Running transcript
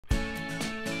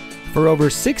For over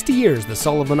 60 years, the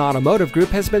Sullivan Automotive Group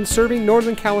has been serving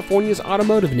Northern California's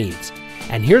automotive needs.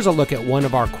 And here's a look at one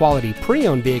of our quality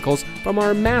pre-owned vehicles from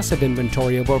our massive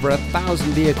inventory of over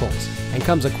 1,000 vehicles, and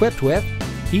comes equipped with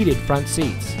heated front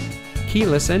seats,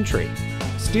 keyless entry,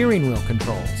 steering wheel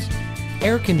controls,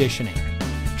 air conditioning,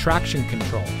 traction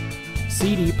control,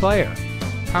 CD player,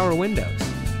 power windows,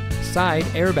 side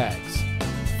airbags,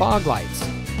 fog lights,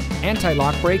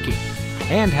 anti-lock braking,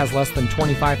 and has less than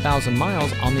 25,000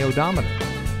 miles on the odometer.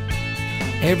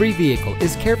 Every vehicle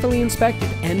is carefully inspected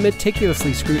and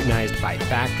meticulously scrutinized by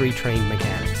factory-trained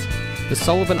mechanics. The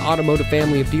Sullivan Automotive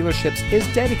family of dealerships is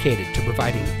dedicated to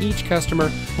providing each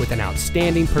customer with an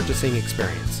outstanding purchasing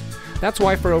experience. That's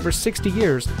why for over 60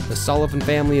 years, the Sullivan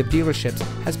family of dealerships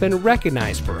has been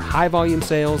recognized for high-volume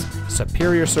sales,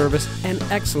 superior service, and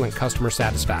excellent customer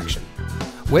satisfaction.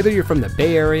 Whether you're from the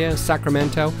Bay Area,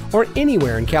 Sacramento, or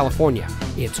anywhere in California,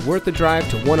 it's worth the drive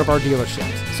to one of our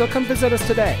dealerships, so come visit us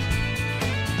today.